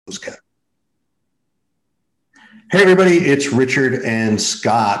Hey everybody, it's Richard and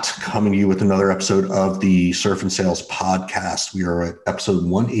Scott coming to you with another episode of the Surf and Sales podcast. We are at episode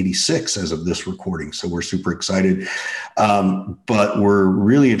 186 as of this recording, so we're super excited. But we're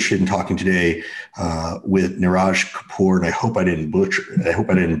really interested in talking today with Niraj Kapur, and I hope I didn't butcher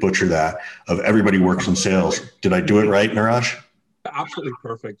that. Of Everybody Works in Sales. Did I do it right, Niraj? Absolutely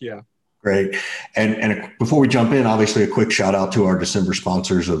perfect. Yeah. Great. And before we jump in, obviously a quick shout out to our December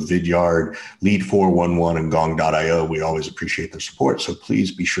sponsors of Vidyard, Lead 411, and Gong.io. We always appreciate their support. So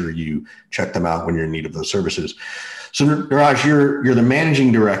please be sure you check them out when you're in need of those services. So Niraj, you're the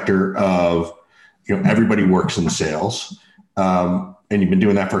managing director of Everybody Works in Sales. And you've been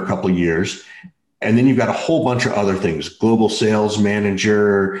doing that for a couple of years. And then you've got a whole bunch of other things: global sales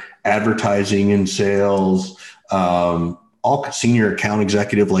manager, advertising and sales, all senior account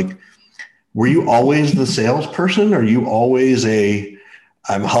executive. Were you always the salesperson? Are you always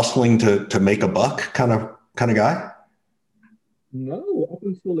I'm hustling to make a buck kind of guy? No, up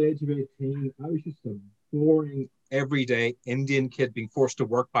until the age of 18, I was just a boring, everyday Indian kid being forced to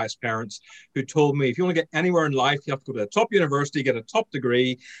work by his parents, who told me, if you want to get anywhere in life, you have to go to a top university, get a top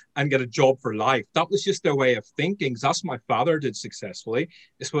degree, and get a job for life. That was just their way of thinking. That's what my father did successfully.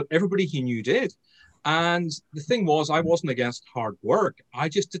 It's what everybody he knew did. And the thing was, I wasn't against hard work. I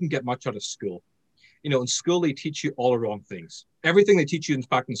just didn't get much out of school. In school, they teach you all the wrong things. Everything they teach you, in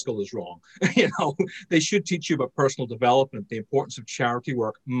fact, in school is wrong. They should teach you about personal development, the importance of charity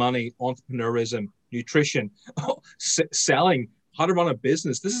work, money, entrepreneurism, nutrition, selling, how to run a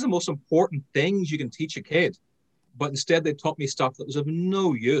business. This is the most important things you can teach a kid. But instead, they taught me stuff that was of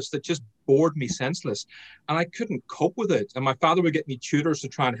no use, that just bored me senseless. And I couldn't cope with it. And my father would get me tutors to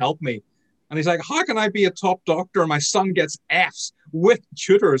try and help me. And he's like, how can I be a top doctor and my son gets Fs with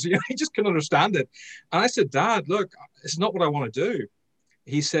tutors? He just couldn't understand it. And I said, Dad, look, it's not what I want to do.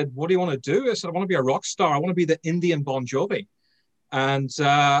 He said, what do you want to do? I said, I want to be a rock star. I want to be the Indian Bon Jovi. And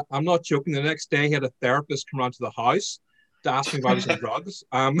I'm not joking. The next day, he had a therapist come around to the house to ask me if I was on drugs.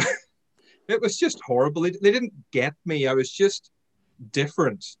 It was just horrible. They didn't get me. I was just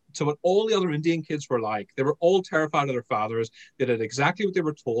different to what all the other Indian kids were like. They were all terrified of their fathers. They did exactly what they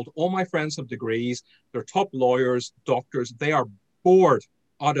were told. All my friends have degrees. They're top lawyers, doctors. They are bored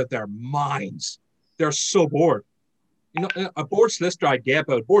out of their minds. They're so bored. A bored solicitor I get,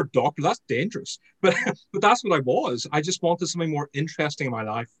 but a bored doctor, that's dangerous. But that's what I was. I just wanted something more interesting in my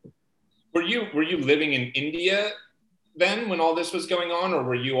life. Were you living in India then when all this was going on, or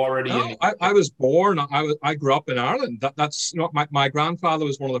were you already in? I was born. I grew up in Ireland. That's my grandfather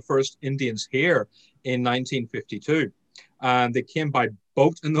was one of the first Indians here in 1952, and they came by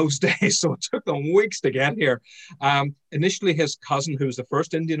boat in those days, so it took them weeks to get here. Initially, his cousin, who was the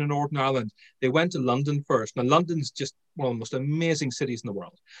first Indian in Northern Ireland, they went to London first. Now, London's just one of the most amazing cities in the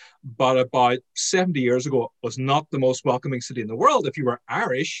world, but about 70 years ago, it was not the most welcoming city in the world. If you were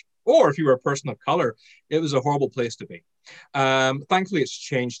Irish, or if you were a person of color, it was a horrible place to be. Thankfully, it's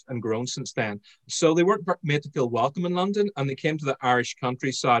changed and grown since then. So they weren't made to feel welcome in London, and they came to the Irish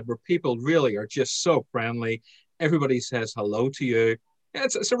countryside where people really are just so friendly. Everybody says hello to you.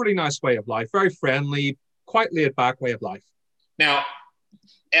 It's a really nice way of life, very friendly, quite laid back way of life. Now,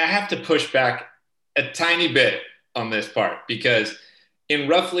 I have to push back a tiny bit on this part, because in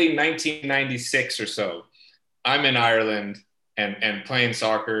roughly 1996 or so, I'm in Ireland and playing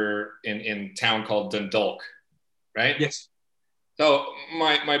soccer in a town called Dundalk, right? Yes. So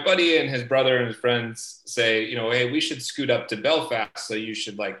my buddy and his brother and his friends say, hey, we should scoot up to Belfast, so you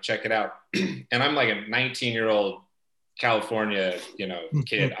should check it out. And I'm like a 19-year-old California,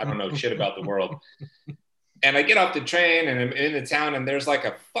 kid. I don't know shit about the world. And I get off the train and I'm in the town, and there's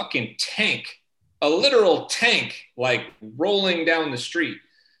a fucking tank, a literal tank, rolling down the street.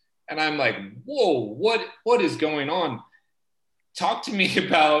 And I'm like, whoa, what is going on? Talk to me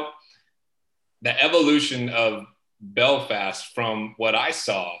about the evolution of Belfast from what I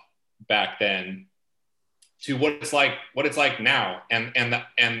saw back then to what it's like now, and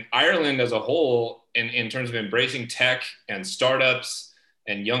Ireland as a whole in terms of embracing tech and startups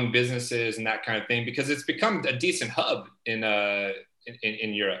and young businesses and that kind of thing, because it's become a decent hub in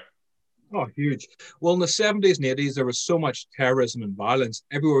Europe. Oh, huge. Well, in the 70s and 80s, there was so much terrorism and violence.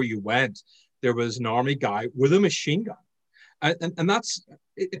 Everywhere you went, there was an army guy with a machine gun. And that's,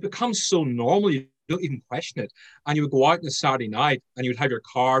 it becomes so normal, you don't even question it. And you would go out on a Saturday night and you would have your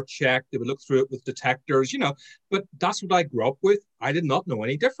car checked. They would look through it with detectors, but that's what I grew up with. I did not know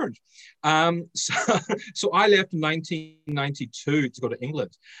any different. So I left in 1992 to go to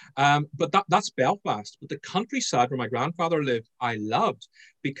England. But that's Belfast. But the countryside where my grandfather lived, I loved,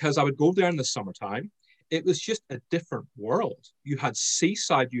 because I would go there in the summertime. it was just a different world. You had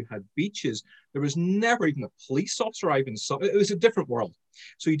seaside, you had beaches. There was never even a police officer I even saw. It was a different world.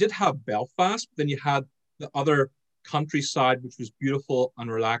 So you did have Belfast, then you had the other countryside, which was beautiful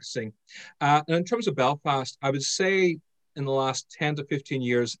and relaxing. And in terms of Belfast, I would say in the last 10 to 15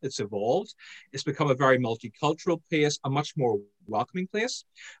 years, it's evolved. It's become a very multicultural place, a much more welcoming place.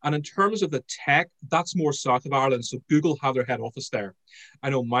 And in terms of the tech, that's more south of Ireland. So Google have their head office there. I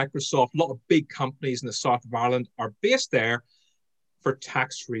know Microsoft, a lot of big companies in the south of Ireland are based there for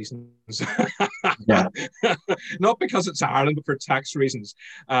tax reasons. Yeah. Not because it's Ireland, but for tax reasons.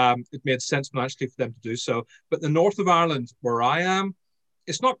 It made sense financially for them to do so. But the north of Ireland, where I am,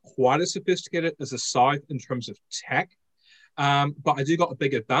 it's not quite as sophisticated as the south in terms of tech. But I do got a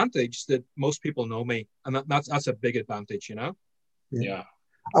big advantage that most people know me, and that's a big advantage, you know. Yeah.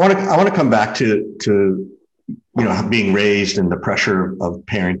 I want to come back to being raised and the pressure of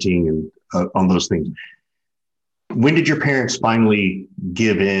parenting and on those things. When did your parents finally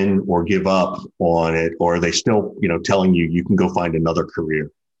give in or give up on it, or are they still telling you can go find another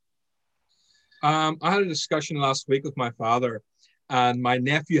career? I had a discussion last week with my father, and my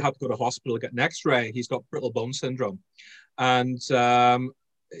nephew had to go to hospital to get an X-ray. He's got brittle bone syndrome. And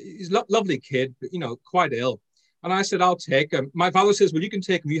he's a lovely kid, but, quite ill. And I said, I'll take him. My father says, well, you can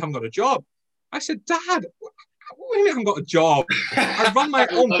take him. You haven't got a job. I said, Dad, what do you mean I haven't got a job? I run my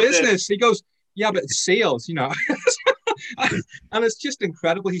own business. He goes, yeah, but it's sales, And it's just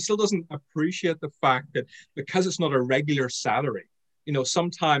incredible. He still doesn't appreciate the fact that because it's not a regular salary,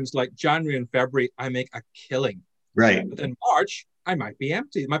 sometimes like January and February, I make a killing. Right. But in March, I might be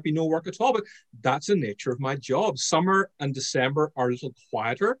empty. There might be no work at all, but that's the nature of my job. Summer and December are a little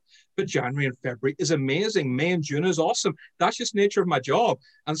quieter, but January and February is amazing. May and June is awesome. That's just the nature of my job.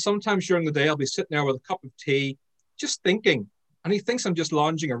 And sometimes during the day, I'll be sitting there with a cup of tea, just thinking. And he thinks I'm just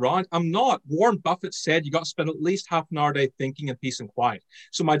lounging around. I'm not. Warren Buffett said you got to spend at least half an hour a day thinking in peace and quiet.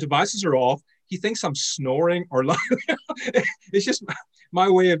 So my devices are off. He thinks I'm snoring or lying. It's just my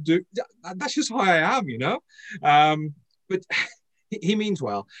way of doing. That's just how I am, But he means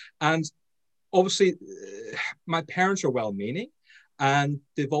well. And obviously, my parents are well-meaning, and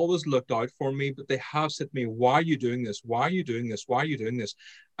they've always looked out for me, but they have said to me, why are you doing this? Why are you doing this? Why are you doing this?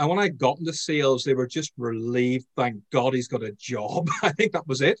 And when I got into sales, they were just relieved. Thank God he's got a job. I think that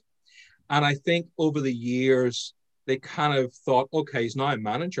was it. And I think over the years, they kind of thought, okay, he's now a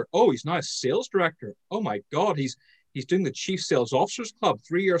manager. Oh, he's now a sales director. Oh my God, he's doing the Chief Sales Officers Club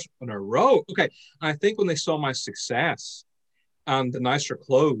 3 years in a row. Okay. And I think when they saw my success and the nicer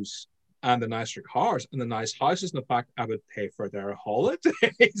clothes and the nicer cars and the nice houses, and the fact I would pay for their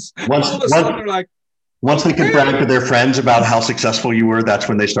holidays, all of a sudden they're like, once they could brag to their friends about how successful you were, that's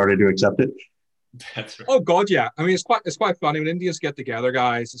when they started to accept it. That's right. Oh God, yeah. I mean, it's quite funny when Indians get together,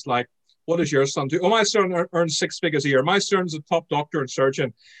 guys. It's like, what does your son do? Oh, my son earns 6 figures a year. My son's a top doctor and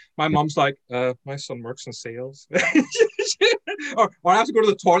surgeon. My mom's like, my son works in sales. or I have to go to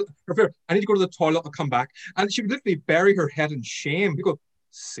the toilet. Or I need to go to the toilet. I'll come back. And she would literally bury her head in shame. You go,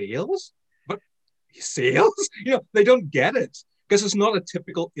 sales? But sales? They don't get it because it's not a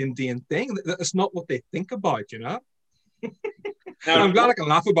typical Indian thing. It's not what they think about, Now, I'm glad I can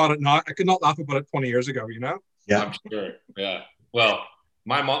laugh about it now. I could not laugh about it 20 years ago, Yeah. I'm sure. Yeah. Well,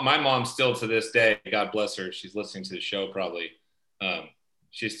 my mom still to this day, God bless her, she's listening to the show probably.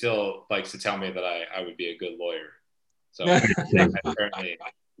 She still likes to tell me that I would be a good lawyer. So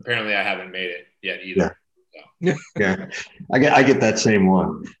apparently I haven't made it yet either. Yeah. So. Yeah. I get that same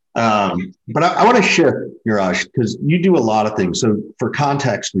one. But I want to shift, Niraj, because you do a lot of things. So for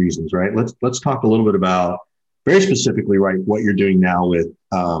context reasons, right? Let's talk a little bit about very specifically, right, what you're doing now with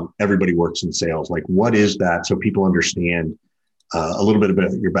Everybody Works in Sales. Like, what is that, so people understand a little bit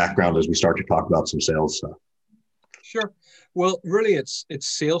about your background as we start to talk about some sales stuff? Sure. Well, really, it's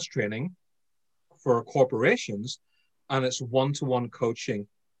sales training for corporations, and it's one-to-one coaching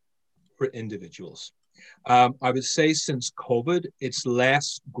for individuals. I would say since COVID, it's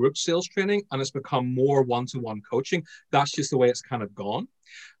less group sales training and it's become more one-to-one coaching. That's just the way it's kind of gone.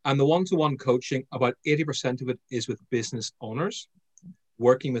 And the one-to-one coaching, about 80% of it is with business owners,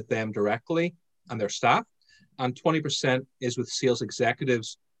 working with them directly and their staff. And 20% is with sales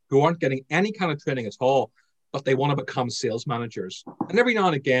executives who aren't getting any kind of training at all, but they want to become sales managers. And every now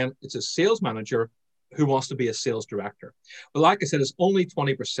and again, it's a sales manager who wants to be a sales director. But like I said, it's only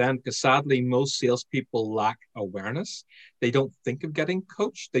 20% because sadly, most salespeople lack awareness. They don't think of getting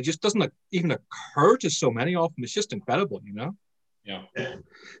coached. They just doesn't even occur to so many of them. It's just incredible, Yeah.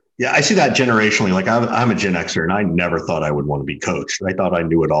 Yeah, I see that generationally. Like I'm a Gen Xer and I never thought I would want to be coached. I thought I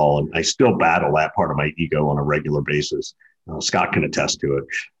knew it all. And I still battle that part of my ego on a regular basis. Scott can attest to it.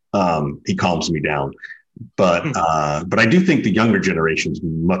 He calms me down. But I do think the younger generation is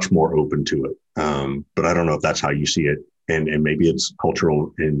much more open to it. But I don't know if that's how you see it, and maybe it's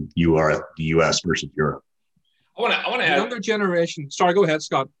cultural in the U.S. versus Europe. I want to add. The younger generation. Sorry, go ahead,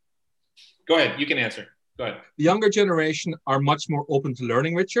 Scott. Go ahead. You can answer. Go ahead. The younger generation are much more open to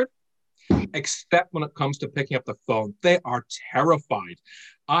learning, Richard, except when it comes to picking up the phone. They are terrified.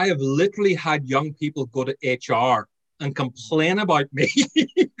 I have literally had young people go to HR and complain about me,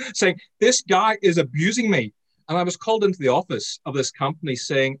 saying, this guy is abusing me. And I was called into the office of this company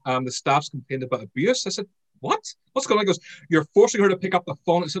saying, the staff's complained about abuse. I said, what? What's going on? He goes, you're forcing her to pick up the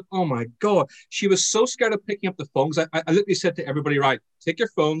phone. I said, oh my God. She was so scared of picking up the phones. I literally said to everybody, right, take your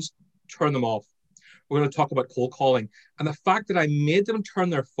phones, turn them off. We're going to talk about cold calling. And the fact that I made them turn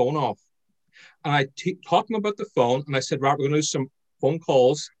their phone off, and I taught them about the phone, and I said, right, we're going to do some phone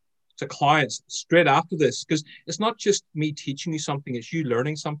calls to clients straight after this, because it's not just me teaching you something, it's you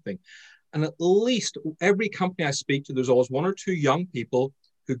learning something. And at least every company I speak to, there's always one or two young people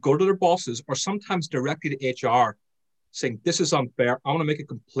who go to their bosses or sometimes directly to HR saying, this is unfair. I want to make a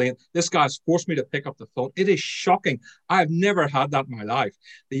complaint. This guy's forced me to pick up the phone. It is shocking. I've never had that in my life.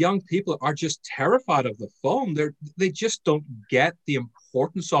 The young people are just terrified of the phone. They just don't get the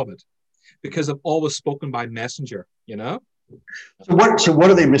importance of it because I've always spoken by messenger, you know? So what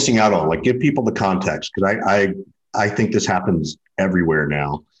are they missing out on? Like, give people the context, because I think this happens everywhere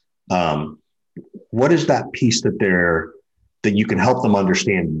now. What is that piece that you can help them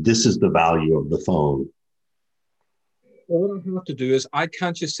understand? This is the value of the phone. All I have to do is I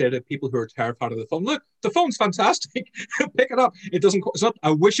can't just say to people who are terrified of the phone, look, the phone's fantastic. Pick it up. It's not.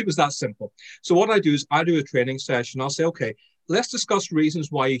 I wish it was that simple. So what I do is I do a training session. I'll say, okay, let's discuss reasons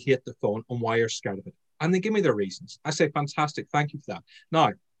why you hate the phone and why you're scared of it. And they give me their reasons. I say, fantastic. Thank you for that.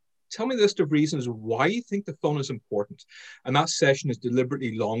 Now, tell me the list of reasons why you think the phone is important. And that session is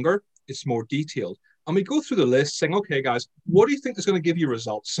deliberately longer. It's more detailed. And we go through the list saying, okay, guys, what do you think is going to give you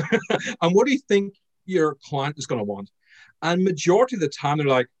results? And what do you think your client is going to want? And majority of the time, they're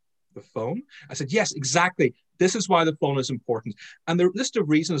like, the phone? I said, yes, exactly. This is why the phone is important. And the list of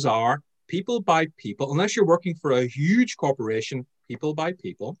reasons are people buy people. Unless you're working for a huge corporation, people buy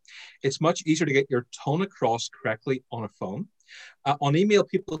people. It's much easier to get your tone across correctly on a phone. On email,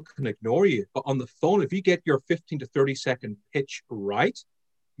 people can ignore you. But on the phone, if you get your 15 to 30 second pitch right,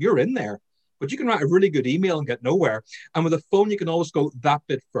 you're in there. But you can write a really good email and get nowhere. And with a phone, you can always go that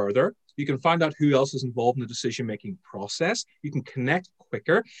bit further. You can find out who else is involved in the decision-making process. You can connect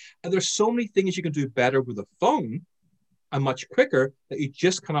quicker. And there's so many things you can do better with a phone and much quicker that you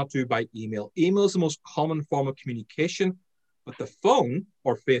just cannot do by email. Email is the most common form of communication, but the phone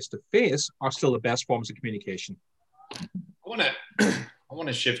or face-to-face are still the best forms of communication. I want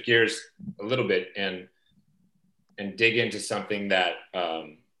to shift gears a little bit and dig into something that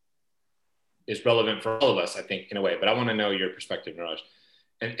is relevant for all of us, I think, in a way. But I want to know your perspective, Niraj.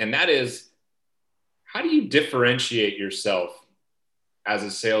 And that is, how do you differentiate yourself as a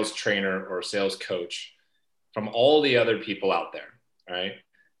sales trainer or a sales coach from all the other people out there, right?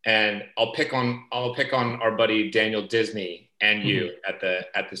 And I'll pick on our buddy Daniel Disney and you at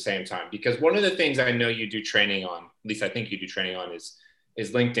the same time, because one of the things I know you do training on, at least I think you do training on, is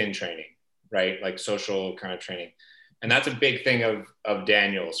LinkedIn training, right? Like social kind of training. And that's a big thing of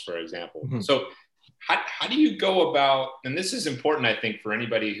Daniel's, for example. Mm-hmm. So how do you go about, and this is important, I think, for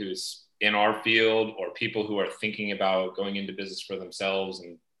anybody who's in our field or people who are thinking about going into business for themselves,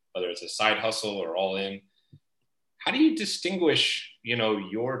 and whether it's a side hustle or all in, how do you distinguish,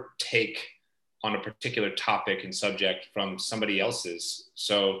 your take on a particular topic and subject from somebody else's?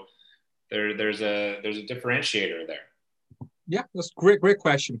 So there's a differentiator there. Yeah, that's a great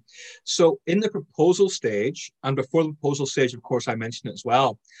question. So in the proposal stage, and before the proposal stage, of course, I mentioned it as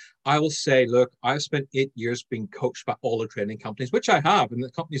well, I will say, look, I've spent 8 years being coached by all the training companies, which I have, and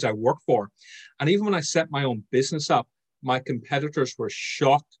the companies I work for. And even when I set my own business up, my competitors were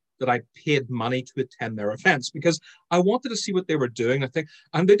shocked that I paid money to attend their events, because I wanted to see what they were doing. I think,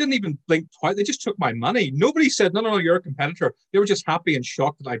 and they didn't even blink twice. They just took my money. Nobody said, no, you're a competitor. They were just happy and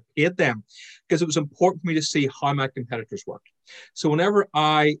shocked that I paid them, because it was important for me to see how my competitors worked. So whenever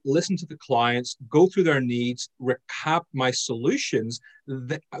I listen to the clients, go through their needs, recap my solutions,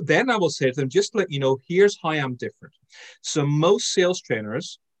 then I will say to them, just to let you know, here's how I'm different. So most sales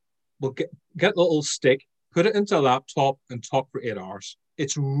trainers will get a little stick, put it into a laptop and talk for 8 hours.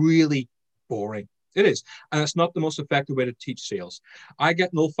 It's really boring. It is. And it's not the most effective way to teach sales. I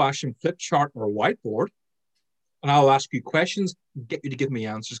get an old-fashioned flip chart or a whiteboard, and I'll ask you questions, get you to give me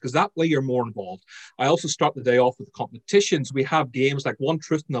answers, because that way you're more involved. I also start the day off with competitions. We have games like One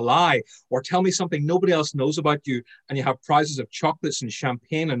Truth and a Lie, or Tell Me Something Nobody Else Knows About You, and you have prizes of chocolates and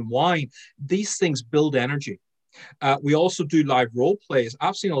champagne and wine. These things build energy. We also do live role plays.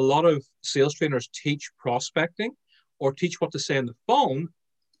 I've seen a lot of sales trainers teach prospecting or teach what to say on the phone,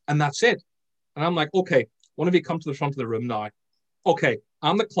 and that's it. And I'm like, okay, one of you come to the front of the room now. Okay,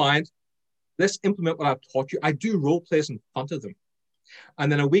 I'm the client. Let's implement what I've taught you. I do role plays in front of them.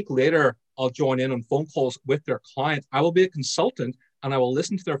 And then a week later, I'll join in on phone calls with their client. I will be a consultant and I will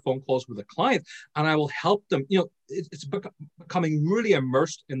listen to their phone calls with the client and I will help them. You know, it's becoming really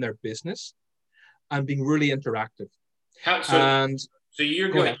immersed in their business and being really interactive. So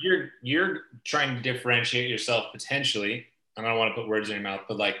you're trying to differentiate yourself potentially. I don't want to put words in your mouth,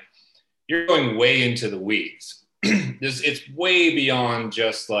 but like you're going way into the weeds. It's way beyond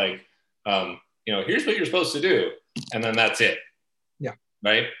just like, here's what you're supposed to do. And then that's it. Yeah.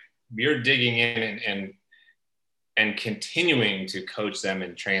 Right. You're digging in and continuing to coach them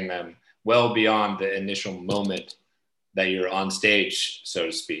and train them well beyond the initial moment that you're on stage, so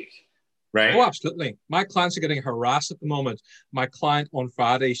to speak. Right. Oh, absolutely. My clients are getting harassed at the moment. My client on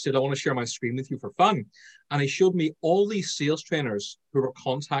Friday said, I want to share my screen with you for fun. And he showed me all these sales trainers who were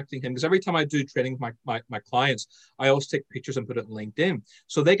contacting him. Because every time I do training with my clients, I always take pictures and put it on LinkedIn.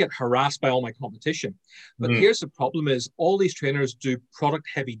 So they get harassed by all my competition. But here's the problem is all these trainers do product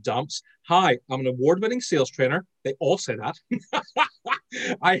heavy dumps. Hi, I'm an award-winning sales trainer. They all say that.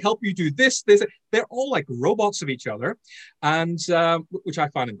 I help you do this. They're all like robots of each other, and which I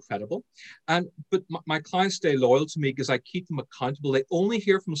find incredible. But my clients stay loyal to me because I keep them accountable. They only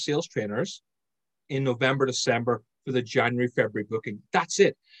hear from sales trainers in November, December for the January, February booking. That's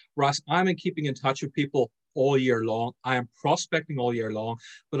it. Whereas I'm in keeping in touch with people all year long. I am prospecting all year long,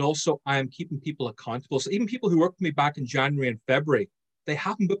 but also I am keeping people accountable. So even people who worked with me back in January and February, they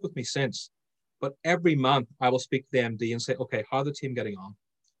haven't booked with me since. But every month I will speak to the MD and say, okay, how are the team getting on?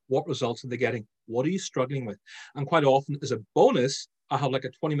 What results are they getting? What are you struggling with? And quite often as a bonus, I have like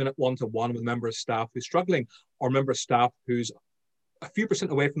a 20-minute one-to-one with a member of staff who's struggling or a member of staff who's a few percent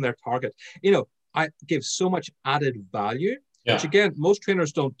away from their target. You know, I give so much added value, which again, most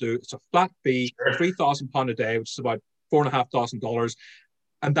trainers don't do. It's a flat fee, £3,000 a day, which is about $4,500.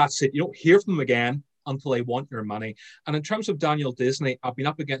 And that's it. You don't hear from them again until they want your money. And in terms of Daniel Disney, I've been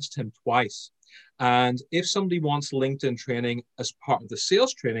up against him twice. And if somebody wants LinkedIn training as part of the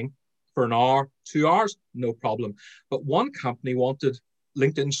sales training for an hour, 2 hours, no problem. But one company wanted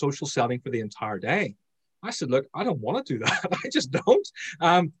LinkedIn social selling for the entire day. I said, look, I don't want to do that. I just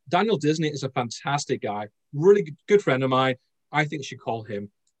don't. Daniel Disney is a fantastic guy, really good friend of mine. I think you should call him.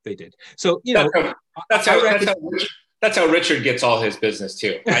 They did. So, you know, that's how Richard gets all his business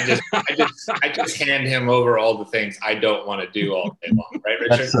too. I just hand him over all the things I don't want to do all day long, right,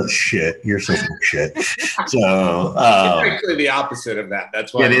 Richard? That's such shit. You're such shit. So it's actually the opposite of that.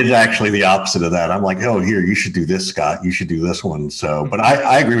 That's why it is actually the opposite of that. I'm like, oh, here, you should do this, Scott. You should do this one. So, but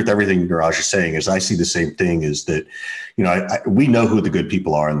I agree with everything Niraj is saying. Is I see the same thing. Is that, you know, we know who the good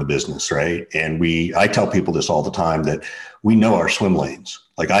people are in the business, right? And I tell people this all the time that we know our swim lanes.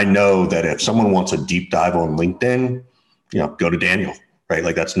 Like I know that if someone wants a deep dive on LinkedIn, you know, go to Daniel, right?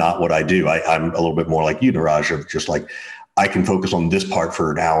 Like that's not what I do. I'm a little bit more like you, Niraj, of just like, I can focus on this part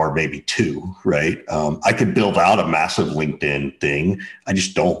for an hour, maybe two, right? I could build out a massive LinkedIn thing. I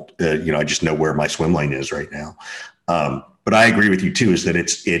just don't, I just know where my swim lane is right now. But I agree with you too, is that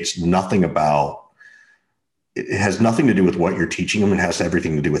it's nothing about, it has nothing to do with what you're teaching them. It has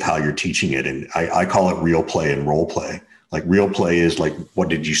everything to do with how you're teaching it. And I call it real play and role play. Like real play is like, what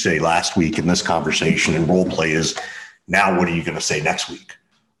did you say last week in this conversation? And role play is, now what are you going to say next week?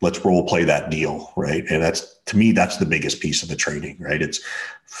 Let's role play that deal, right? And that's, to me, that's the biggest piece of the training, right? It's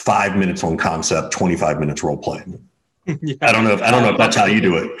 5 minutes on concept, 25 minutes role playing. Yeah. I don't know if that's how you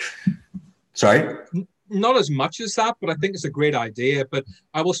do it. Sorry? Not as much as that, but I think it's a great idea. But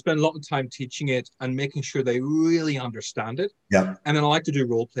I will spend a lot of time teaching it and making sure they really understand it. Yeah. And then I like to do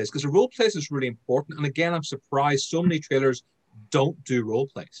role plays because the role plays is really important. And again, I'm surprised so many trailers don't do role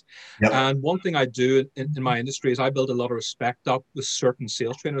plays. Yep. And one thing I do in my industry is I build a lot of respect up with certain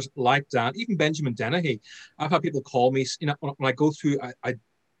sales trainers like Dan, even Benjamin Dennehy. I've had people call me, you know, when I go through, I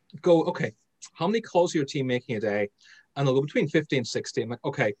go, okay, how many calls are your team making a day? And they'll go between 50 and 60. I'm like,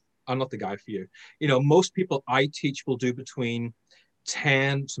 okay, I'm not the guy for you. You know, most people I teach will do between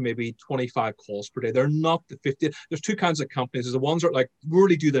 10 to maybe 25 calls per day. They're not the 50. There's two kinds of companies. There's the ones that like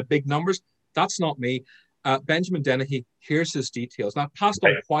really do the big numbers. That's not me. Benjamin Dennehy, here's his details. And I've passed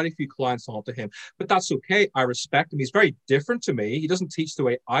on quite a few clients on to him, but that's okay. I respect him. He's very different to me. He doesn't teach the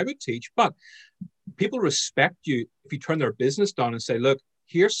way I would teach, but people respect you if you turn their business down and say, look,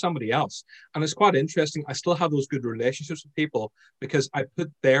 here's somebody else. And it's quite interesting. I still have those good relationships with people because I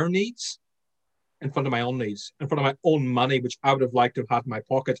put their needs in front of my own needs, in front of my own money, which I would have liked to have had in my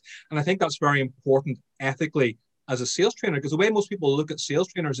pocket. And I think that's very important ethically as a sales trainer, because the way most people look at sales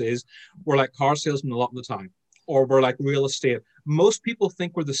trainers is we're like car salesmen a lot of the time, or we're like real estate. Most people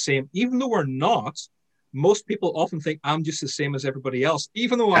think we're the same, even though we're not. Most people often think I'm just the same as everybody else,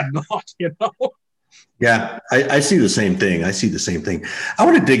 even though I'm not, you know? Yeah, I see the same thing. I see the same thing. I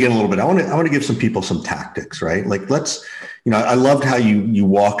want to dig in a little bit. I want to give some people some tactics, right? Like I loved how you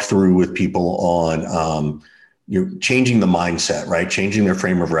walked through with people on you're changing the mindset, right? Changing their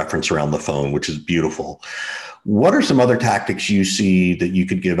frame of reference around the phone, which is beautiful. What are some other tactics you see that you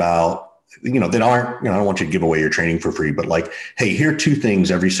could give out? That aren't, I don't want you to give away your training for free, but like, hey, here are 2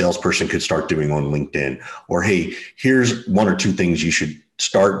 things every salesperson could start doing on LinkedIn, or hey, here's 1 or 2 things you should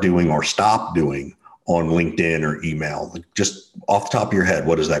start doing or stop doing on LinkedIn or email. Like, just off the top of your head,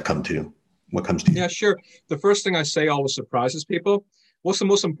 what does that come to? What comes to you? Yeah, sure. The first thing I say always surprises people. What's the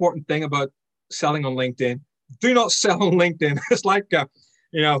most important thing about selling on LinkedIn? Do not sell on LinkedIn. It's like,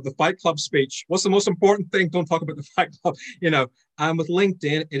 the Fight Club speech. What's the most important thing? Don't talk about the Fight Club. And with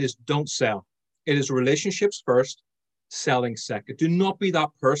LinkedIn, it is don't sell. It is relationships first, selling second. Do not be that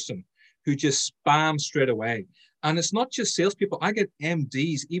person who just spams straight away. And it's not just salespeople. I get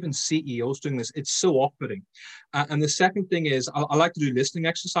MDs, even CEOs doing this. It's so off-putting. And the second thing is I like to do listening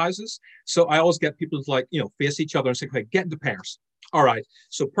exercises. So I always get people to face each other and say, okay, get into pairs. All right.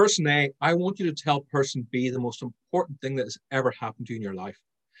 So person A, I want you to tell person B the most important thing that has ever happened to you in your life.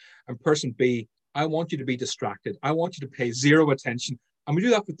 And person B, I want you to be distracted. I want you to pay 0 attention. And we do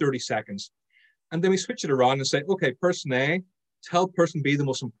that for 30 seconds. And then we switch it around and say, okay, person A, tell person B the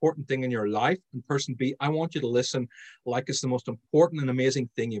most important thing in your life. And person B, I want you to listen like it's the most important and amazing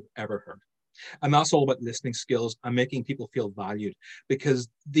thing you've ever heard. And that's all about listening skills and making people feel valued, because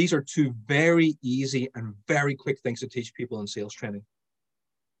these are 2 very easy and very quick things to teach people in sales training.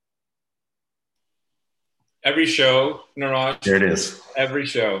 Every show, Niraj. There it is. Every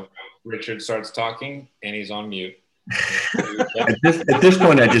show, Richard starts talking and he's on mute. At this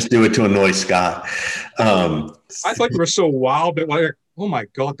point, I just do it to annoy Scott. I thought you were so wild, but like, oh my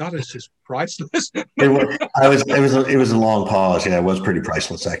God, that is just priceless. It was a long pause. Yeah, it was pretty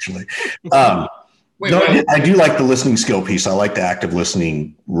priceless, actually. I do like the listening skill piece. I like the active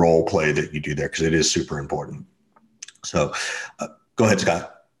listening role play that you do there, because it is super important. So go ahead,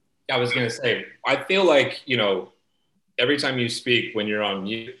 Scott. I was going to say, I feel like, every time you speak when you're on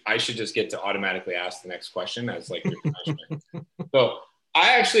mute, I should just get to automatically ask the next question as like your punishment. So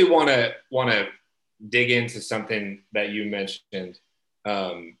I actually want to dig into something that you mentioned.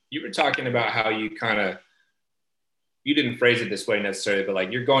 You were talking about how you didn't phrase it this way necessarily, but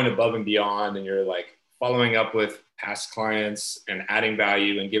like you're going above and beyond and you're like following up with past clients and adding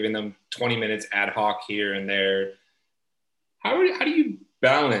value and giving them 20 minutes ad hoc here and there. How do you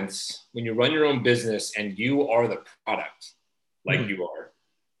balance when you run your own business and you are the product like you are?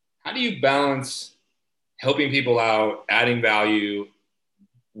 How do you balance helping people out, adding value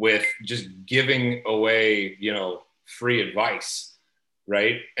with just giving away, free advice,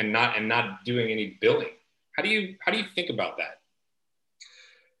 right? And not doing any billing. How do you think about that?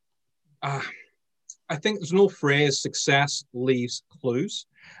 I think there's no phrase, success leaves clues.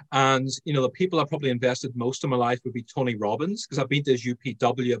 And, the people I probably invested most of my life would be Tony Robbins, because I've been to his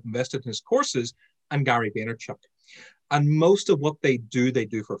UPW, I've invested in his courses, and Gary Vaynerchuk. And most of what they do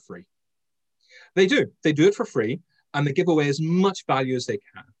for free. They do it for free, and they give away as much value as they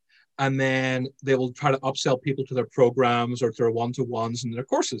can. And then they will try to upsell people to their programs or to their one-to-ones and their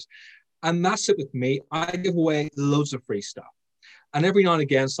courses. And that's it with me. I give away loads of free stuff. And every now and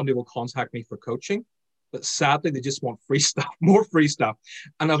again, somebody will contact me for coaching. But sadly, they just want free stuff, more free stuff.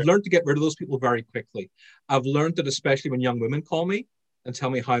 And I've learned to get rid of those people very quickly. I've learned that especially when young women call me and tell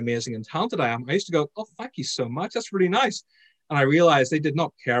me how amazing and talented I am, I used to go, oh, thank you so much. That's really nice. And I realized they did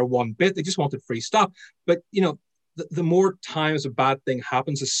not care one bit. They just wanted free stuff. But, the more times a bad thing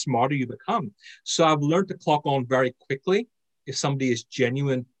happens, the smarter you become. So I've learned to clock on very quickly if somebody is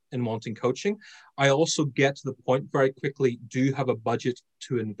genuine in wanting coaching. I also get to the point very quickly, do you have a budget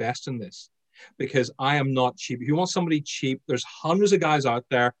to invest in this? Because I am not cheap. If you want somebody cheap, there's hundreds of guys out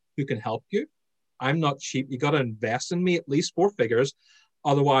there who can help you. I'm not cheap. You got to invest in me at least 4 figures.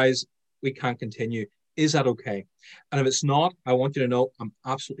 Otherwise, we can't continue. Is that okay? And if it's not, I want you to know I'm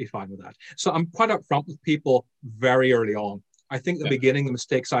absolutely fine with that. So I'm quite upfront with people very early on. I think the beginning, the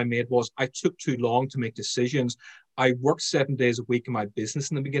mistakes I made was I took too long to make decisions. I worked 7 days a week in my business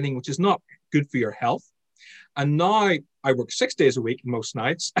in the beginning, which is not good for your health. And now I work 6 days a week most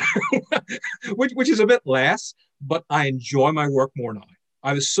nights, which is a bit less, but I enjoy my work more now.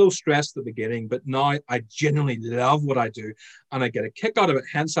 I was so stressed at the beginning, but now I genuinely love what I do and I get a kick out of it.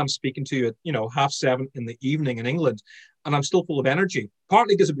 Hence, I'm speaking to you at 7:30 in the evening in England, and I'm still full of energy,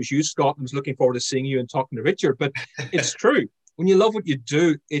 partly because it was you, Scott, and I was looking forward to seeing you and talking to Richard. But it's true. When you love what you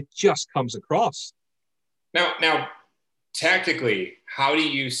do, it just comes across. Now, tactically, how do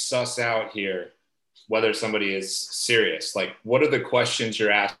you suss out here whether somebody is serious? Like, what are the questions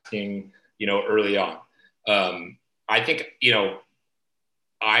you're asking, early on? I think,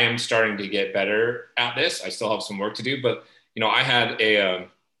 I am starting to get better at this. I still have some work to do, but, I had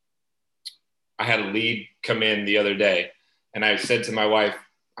a lead come in the other day, and I said to my wife,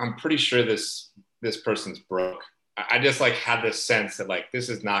 I'm pretty sure this person's broke. I just had this sense that this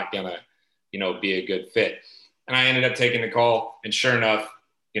is not gonna, be a good fit. And I ended up taking the call, and sure enough,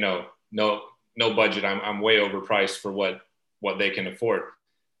 no budget. I'm way overpriced for what they can afford.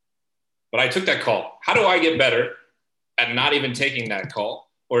 But I took that call. How do I get better at not even taking that call?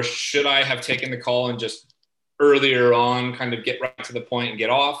 Or should I have taken the call and just earlier on kind of get right to the point and get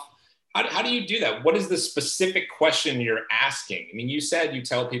off? How do you do that? What is the specific question you're asking? I mean, you said you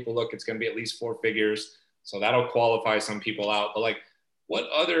tell people, look, it's going to be at least 4 figures. So that'll qualify some people out. But what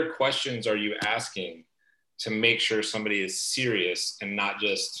other questions are you asking to make sure somebody is serious and not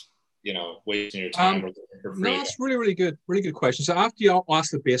just, wasting your time or for free? No, that's really, really good. Really good question. So after you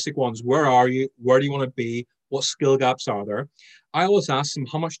ask the basic ones, where are you? Where do you want to be? What skill gaps are there? I always ask them,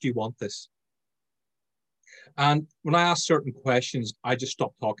 how much do you want this? And when I ask certain questions, I just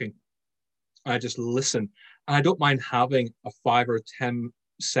stop talking. I just listen. And I don't mind having a 5 or 10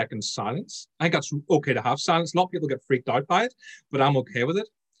 second silence. I think that's okay to have silence. A lot of people get freaked out by it, but I'm okay with it.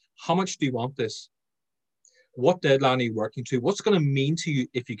 How much do you want this? What deadline are you working to? What's going to mean to you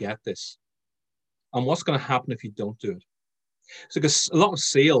if you get this? And what's going to happen if you don't do it? So, because a lot of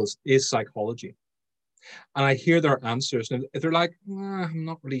sales is psychology. And I hear their answers, and if they're like, I'm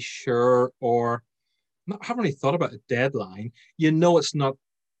not really sure, or I haven't really thought about a deadline, it's not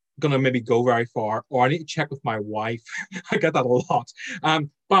going to maybe go very far, or I need to check with my wife. I get that a lot.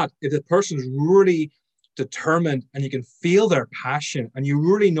 But if the person's really determined and you can feel their passion and you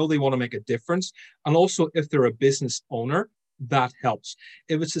really know they want to make a difference, and also if they're a business owner, that helps.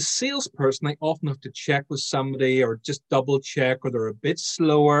 If it's a salesperson, I often have to check with somebody or just double check, or they're a bit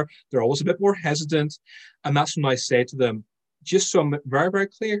slower, they're always a bit more hesitant. And that's when I say to them, just so I'm very, very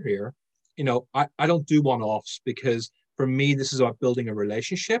clear here, I don't do one-offs, because for me, this is about building a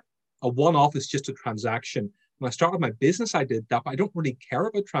relationship. A one-off is just a transaction. When I started my business, I did that, but I don't really care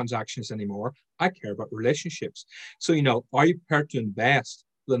about transactions anymore. I care about relationships. So, are you prepared to invest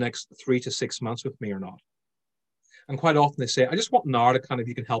for the next 3 to 6 months with me or not? And quite often they say, I just want an hour to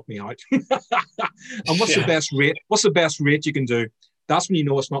you can help me out. And what's the best rate? What's the best rate you can do? That's when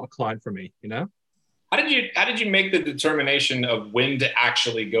it's not a client for me, How did you make the determination of when to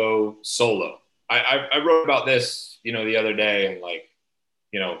actually go solo? I wrote about this, the other day, and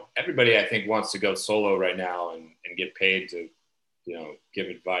everybody I think wants to go solo right now and get paid to, give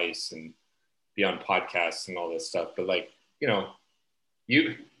advice and be on podcasts and all this stuff. But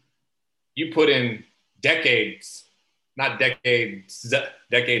you put in decades, not decades,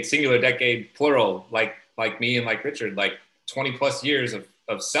 decade, singular, decade, plural, like me and like Richard, 20 plus years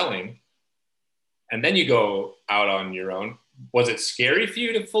of selling. And then you go out on your own. Was it scary for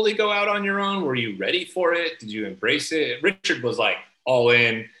you to fully go out on your own? Were you ready for it? Did you embrace it? Richard was all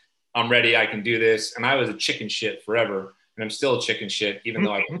in. I'm ready. I can do this. And I was a chicken shit forever. And I'm still a chicken shit, even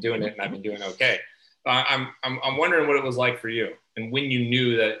though I've been doing it and I've been doing okay. I'm wondering what it was like for you and when you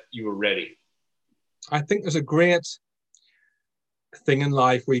knew that you were ready. I think there's a great thing in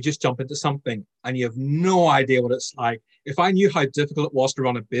life where you just jump into something and you have no idea what it's like. If I knew how difficult it was to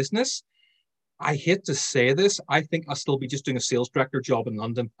run a business, I hate to say this, I think I'll still be just doing a sales director job in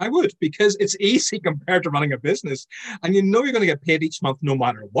London. I would, because it's easy compared to running a business. And you're going to get paid each month no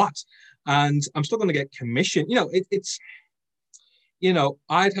matter what. And I'm still going to get commission.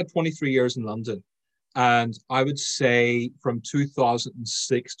 I'd had 23 years in London. And I would say from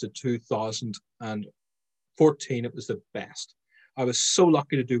 2006 to 2014, it was the best. I was so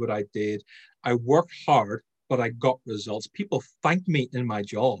lucky to do what I did. I worked hard, but I got results. People thanked me in my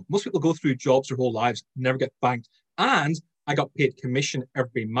job. Most people go through jobs their whole lives, never get thanked. And I got paid commission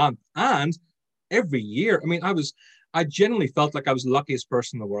every month and every year. I mean, I genuinely felt like I was the luckiest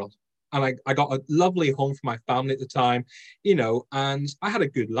person in the world. And I got a lovely home for my family at the time, and I had a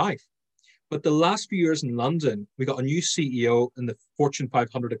good life. But the last few years in London, we got a new CEO in the Fortune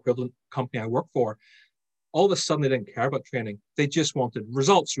 500 equivalent company I work for. All of a sudden, they didn't care about training. They just wanted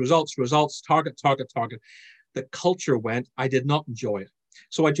results, results, results, target, target, target. The culture went. I did not enjoy it.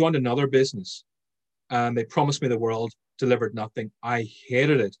 So I joined another business, and they promised me the world, delivered nothing. I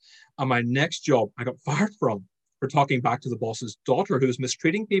hated it. And my next job, I got fired from for talking back to the boss's daughter who was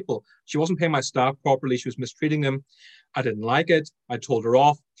mistreating people. She wasn't paying my staff properly. She was mistreating them. I didn't like it. I told her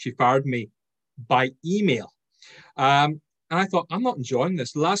off. She fired me by email. And I thought, I'm not enjoying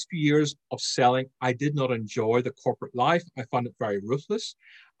this. The last few years of selling, I did not enjoy the corporate life. I found it very ruthless.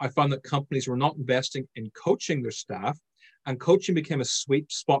 I found that companies were not investing in coaching their staff, and coaching became a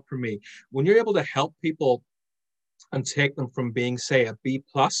sweet spot for me. When you're able to help people and take them from being, say, a B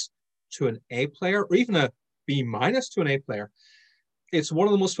plus to an A player, or even a B minus to an A player, it's one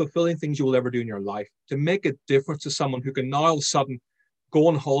of the most fulfilling things you will ever do in your life, to make a difference to someone who can now all of a sudden go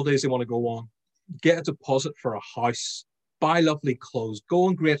on holidays they want to go on, get a deposit for a house, buy lovely clothes, go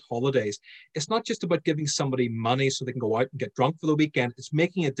on great holidays. It's not just about giving somebody money so they can go out and get drunk for the weekend. It's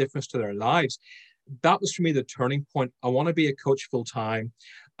making a difference to their lives. That was for me the turning point. I want to be a coach full time,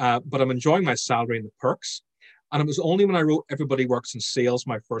 but I'm enjoying my salary and the perks. And it was only when I wrote Everybody Works in Sales,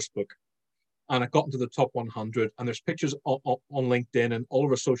 my first book, and I got into the top 100, and there's pictures on LinkedIn and all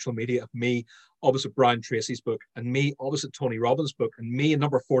over social media of me opposite Brian Tracy's book, and me opposite Tony Robbins' book, and me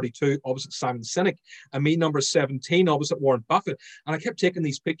number 42 opposite Simon Sinek, and me number 17 opposite Warren Buffett. And I kept taking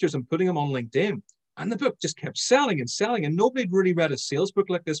these pictures and putting them on LinkedIn, and the book just kept selling and selling, and nobody had really read a sales book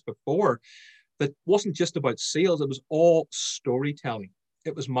like this before that wasn't just about sales. It was all storytelling.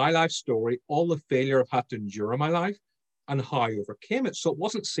 It was my life story, all the failure I've had to endure in my life, and how I overcame it. So it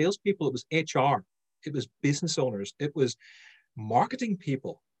wasn't salespeople, it was HR, it was business owners, it was marketing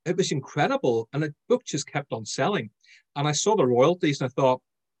people. It was incredible. And the book just kept on selling. And I saw the royalties and I thought,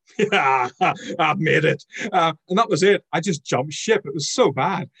 yeah, I've made it. And that was it. I just jumped ship. It was so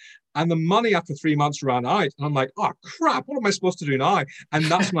bad. And the money after 3 months ran out. And I'm like, oh, crap, what am I supposed to do now? And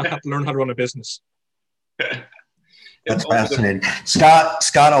that's when I had to learn how to run a business. That's fascinating.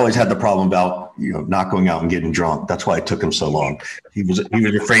 Scott always had the problem about, not going out and getting drunk. That's why it took him so long. He was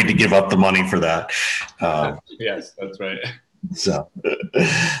afraid to give up the money for that. Yes, that's right. So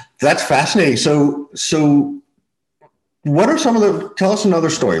that's fascinating. So what are tell us another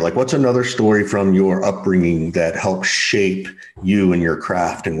story. Like, what's another story from your upbringing that helped shape you and your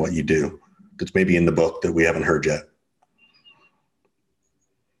craft and what you do that's maybe in the book that we haven't heard yet?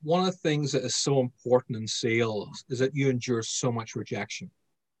 One of the things that is so important in sales is that you endure so much rejection.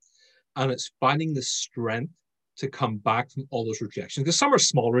 And it's finding the strength to come back from all those rejections. Because some are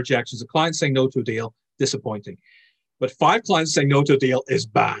small rejections. A client saying no to a deal, disappointing. But 5 clients saying no to a deal is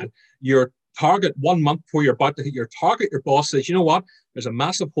bad. Your target 1 month before you're about to hit your target, your boss says, you know what? There's a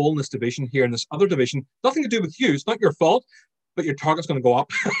massive hole in this division here in this other division. Nothing to do with you. It's not your fault. But your target's going to go up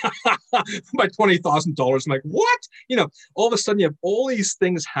by $20,000. I'm like, what? All of a sudden you have all these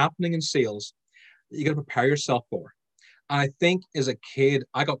things happening in sales that you got to prepare yourself for. And I think as a kid,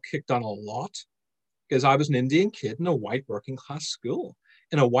 I got kicked on a lot because I was an Indian kid in a white working class school,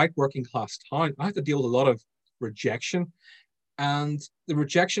 in a white working class town. I had to deal with a lot of rejection. And the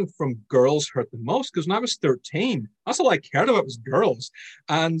rejection from girls hurt the most because when I was 13, that's all I cared about was girls.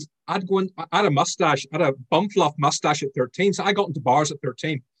 And I'd go in, I had a mustache, I had a bum fluff mustache at 13. So I got into bars at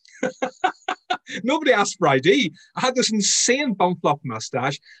 13. Nobody asked for ID. I had this insane bum fluff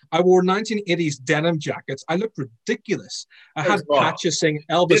mustache. I wore 1980s denim jackets. I looked ridiculous. I had patches saying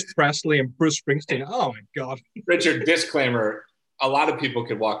Elvis Presley and Bruce Springsteen. Oh my God. Richard, disclaimer. A lot of people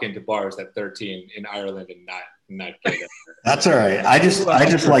could walk into bars at 13 in Ireland and not get it. That's all right. I just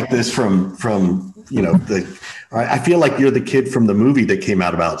like this from I feel like you're the kid from the movie that came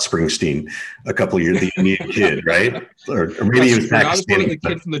out about Springsteen a couple of years, the Indian kid, right? Or maybe it was Pakistani. I was one of the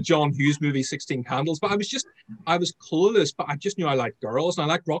kid from the John Hughes movie, 16 Candles, but I was clueless, but I just knew I liked girls and I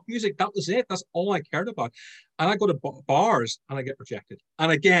liked rock music. That was it. That's all I cared about. And I go to bars and I get rejected.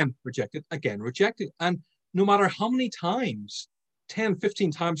 And again, rejected, again, rejected. And no matter how many times, 10,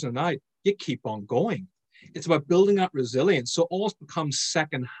 15 times in a night, you keep on going. It's about building up resilience. So it almost becomes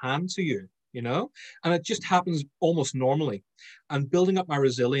secondhand to you, and it just happens almost normally. And building up my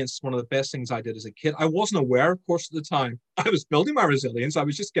resilience is one of the best things I did as a kid. I wasn't aware, of course, at the time. I was building my resilience. I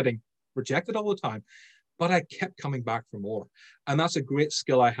was just getting rejected all the time, but I kept coming back for more. And that's a great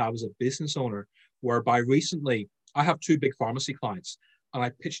skill I have as a business owner, whereby recently I have 2 big pharmacy clients. And I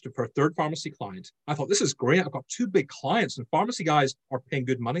pitched it for a 3rd pharmacy client. I thought, this is great. I've got 2 big clients and pharmacy guys are paying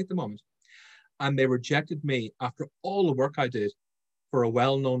good money at the moment. And they rejected me after all the work I did for a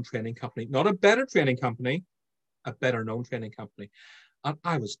well-known training company, not a better training company, a better known training company. And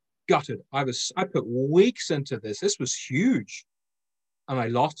I was gutted. I put weeks into this. This was huge. And I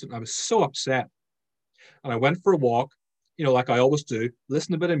lost it. And I was so upset. And I went for a walk, like I always do,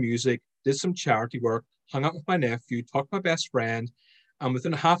 listened to a bit of music, did some charity work, hung out with my nephew, talked to my best friend. And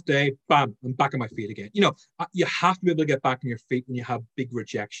within a half day, bam, I'm back on my feet again. You have to be able to get back on your feet when you have big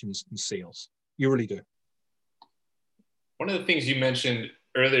rejections in sales. You really do. One of the things you mentioned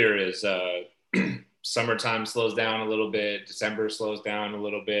earlier is summertime slows down a little bit. December slows down a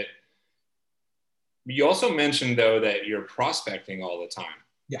little bit. You also mentioned, though, that you're prospecting all the time.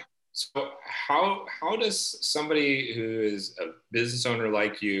 Yeah. So how does somebody who is a business owner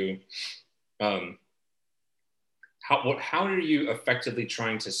like you, how are you effectively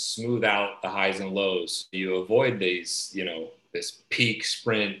trying to smooth out the highs and lows? Do you avoid these, this peak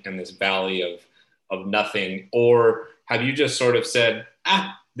sprint and this valley of nothing? Or have you just sort of said,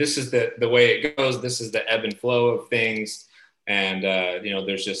 this is the way it goes. This is the ebb and flow of things. And,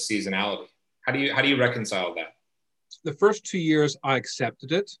 there's just seasonality. How do you reconcile that? The first 2 years I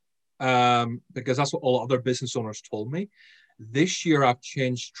accepted it because that's what all other business owners told me. This year I've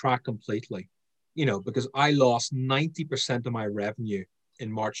changed track completely, because I lost 90% of my revenue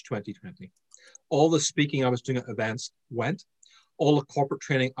in March 2020. All the speaking I was doing at events went. All the corporate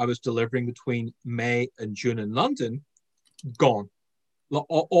training I was delivering between May and June in London, gone.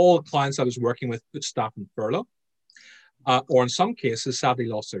 All the clients I was working with put staff in furlough, or in some cases, sadly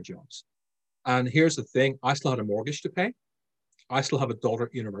lost their jobs. And here's the thing, I still had a mortgage to pay. I still have a daughter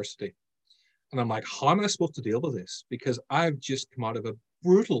at university. And I'm like, how am I supposed to deal with this? Because I've just come out of a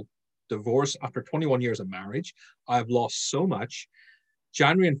brutal divorce after 21 years of marriage. I've lost so much.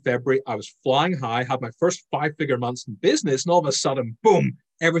 January and February, I was flying high, had my first 5-figure months in business, and all of a sudden, boom,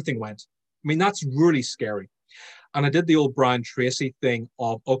 everything went. I mean, that's really scary. And I did the old Brian Tracy thing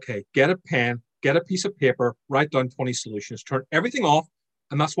of, okay, get a pen, get a piece of paper, write down 20 solutions, turn everything off.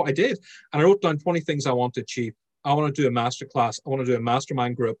 And that's what I did. And I wrote down 20 things I want to achieve. I want to do a masterclass. I want to do a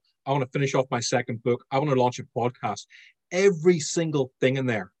mastermind group. I want to finish off my second book. I want to launch a podcast. Every single thing in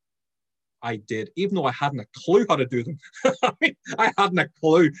there I did, even though I hadn't a clue how to do them. I hadn't a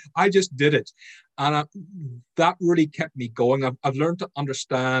clue. I just did it. And that really kept me going. I've learned to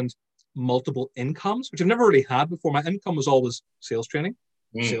understand multiple incomes, which I've never really had before. My income was always sales training,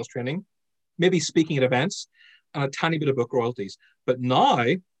 maybe speaking at events, and a tiny bit of book royalties. But now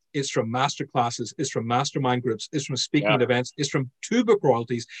it's from masterclasses, it's from mastermind groups, it's from speaking at events, it's from 2 book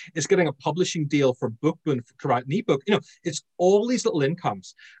royalties, it's getting a publishing deal for Bookboon to write an ebook. It's all these little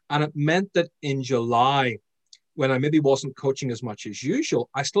incomes. And it meant that in July, when I maybe wasn't coaching as much as usual,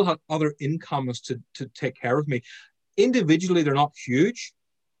 I still had other incomes to take care of me. Individually, they're not huge,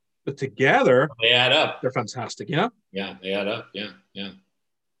 but together they add up. They're fantastic, Yeah, they add up. Yeah.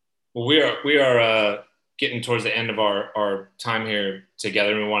 Well, we are getting towards the end of our time here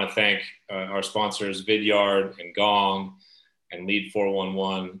together. And we want to thank our sponsors, Vidyard and Gong and Lead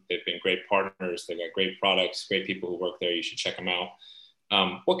 411. They've been great partners. They've got great products, great people who work there. You should check them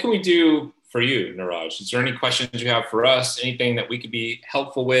out. What can we do for you, Niraj? Is there any questions you have for us? Anything that we could be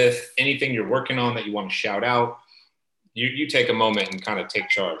helpful with? Anything you're working on that you want to shout out? You take a moment and kind of take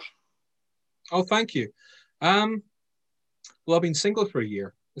charge. Oh, thank you. Well, I've been single for a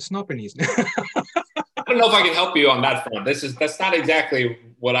year. It's not been easy. I don't know if I can help you on that front. That's not exactly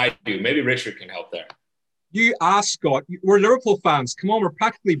what I do. Maybe Richard can help there. You ask, Scott. We're Liverpool fans. Come on, we're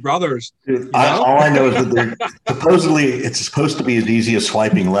practically brothers. Dude, all I know is that it's supposed to be as easy as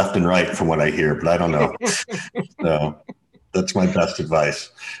swiping left and right from what I hear, but I don't know. So that's my best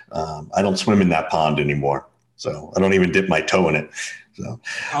advice. I don't swim in that pond anymore. So I don't even dip my toe in it. So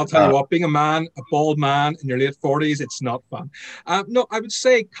I'll tell you what, being a man, a bald man in your late 40s, it's not fun. No, I would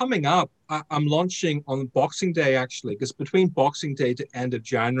say coming up, I'm launching on Boxing Day, actually, because between Boxing Day to end of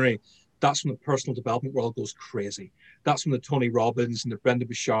January, that's when the personal development world goes crazy. That's when the Tony Robbins and the Brenda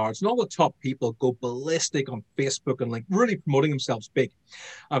Bouchards and all the top people go ballistic on Facebook and like really promoting themselves big.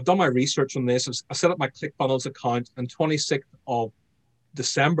 I've done my research on this. I set up my ClickFunnels account, and 26th of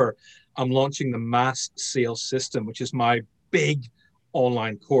December, I'm launching the Mass Sales System, which is my big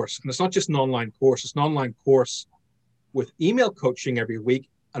online course. And it's not just an online course, it's an online course with email coaching every week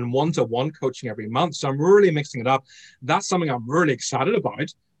and one-to-one coaching every month. So I'm really mixing it up. That's something I'm really excited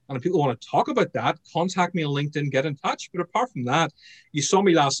about. And if people want to talk about that, contact me on LinkedIn, get in touch. But apart from that, you saw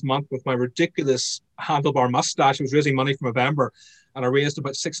me last month with my ridiculous handlebar mustache. I was raising money for November, and I raised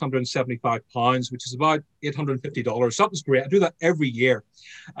about £675, which is about $850. So that was great. I do that every year.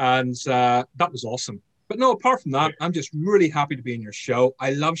 And that was awesome. But no, apart from that, I'm just really happy to be in your show.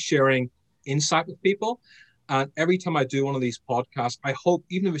 I love sharing insight with people. And every time I do one of these podcasts, I hope,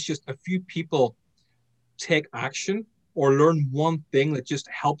 even if it's just a few people take action or learn one thing that just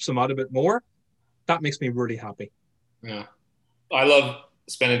helps them out a bit more, that makes me really happy. Yeah. I love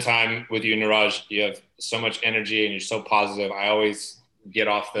spending time with you, Niraj. You have so much energy and you're so positive. I always get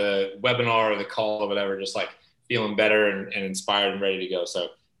off the webinar or the call or whatever, just like feeling better and inspired and ready to go. So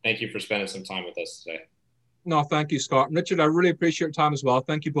thank you for spending some time with us today. No, thank you, Scott. And Richard, I really appreciate your time as well.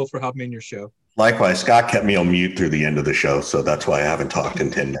 Thank you both for having me in your show. Likewise, Scott kept me on mute through the end of the show, so that's why I haven't talked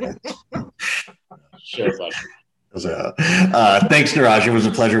in 10 minutes. Sure, buddy. Thanks, Niraj. It was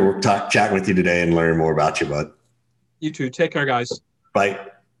a pleasure chatting with you today and learning more about you, bud. You too. Take care, guys. Bye.